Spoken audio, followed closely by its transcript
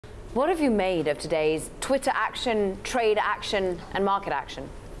What have you made of today's Twitter action, trade action, and market action?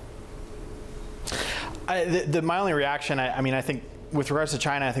 My only reaction, I think with regards to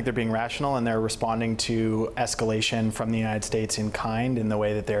China, I think they're being rational and they're responding to escalation from the United States in kind in the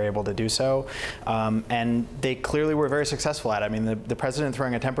way that they're able to do so. And they clearly were very successful at it. I mean, the president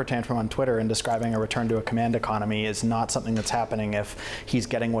throwing a temper tantrum on Twitter and describing a return to a command economy is not something that's happening if he's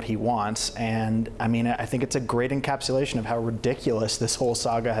getting what he wants. And I mean, I think it's a great encapsulation of how ridiculous this whole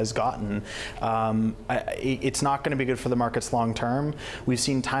saga has gotten. It's not going to be good for the markets long term. We've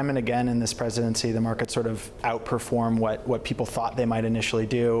seen time and again in this presidency, the markets sort of outperform what people thought they might initially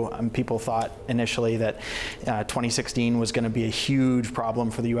do. People thought initially that 2016 was going to be a huge problem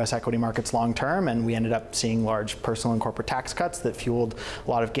for the U.S. equity markets long term, and we ended up seeing large personal and corporate tax cuts that fueled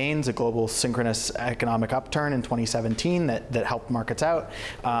a lot of gains, a global synchronous economic upturn in 2017 that helped markets out.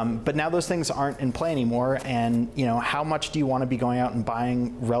 But now those things aren't in play anymore, and how much do you want to be going out and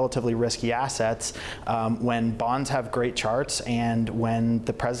buying relatively risky assets when bonds have great charts and when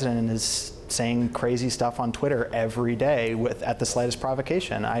the president is saying crazy stuff on Twitter every day at the slightest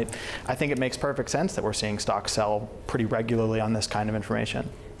provocation? I think it makes perfect sense that we're seeing stocks sell pretty regularly on this kind of information.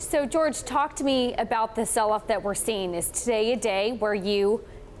 So George, talk to me about the sell-off that we're seeing. Is today a day where you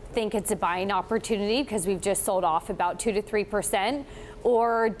think it's a buying opportunity because we've just sold off about 2 to 3%?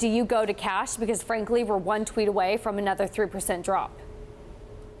 Or do you go to cash because frankly we're one tweet away from another 3% drop?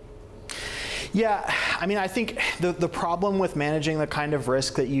 Yeah, I mean, I think the problem with managing the kind of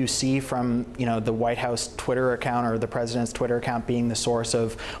risk that you see from, the White House Twitter account or the president's Twitter account being the source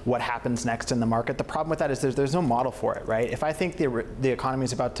of what happens next in the market, the problem with that is there's no model for it, right? If I think the economy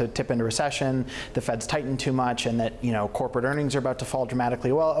is about to tip into recession, the Fed's tightened too much, and that, corporate earnings are about to fall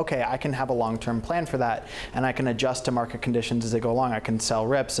dramatically, well, okay, I can have a long-term plan for that, and I can adjust to market conditions as they go along. I can sell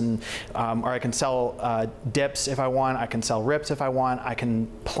rips or I can sell dips if I want. I can sell rips if I want. I can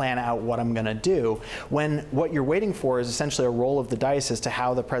plan out what I'm going to do, when what you're waiting for is essentially a roll of the dice as to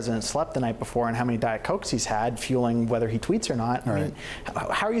how the president slept the night before and how many Diet Cokes he's had, fueling whether he tweets or not. I mean,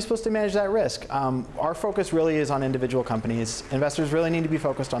 how are you supposed to manage that risk? Our focus really is on individual companies. Investors really need to be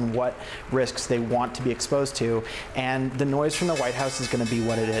focused on what risks they want to be exposed to, and the noise from the White House is going to be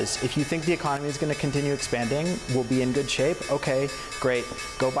what it is. If you think the economy is going to continue expanding, we'll be in good shape. Okay, great.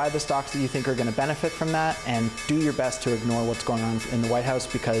 Go buy the stocks that you think are going to benefit from that, and do your best to ignore what's going on in the White House,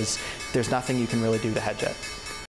 because there's nothing you can really do to hedge it.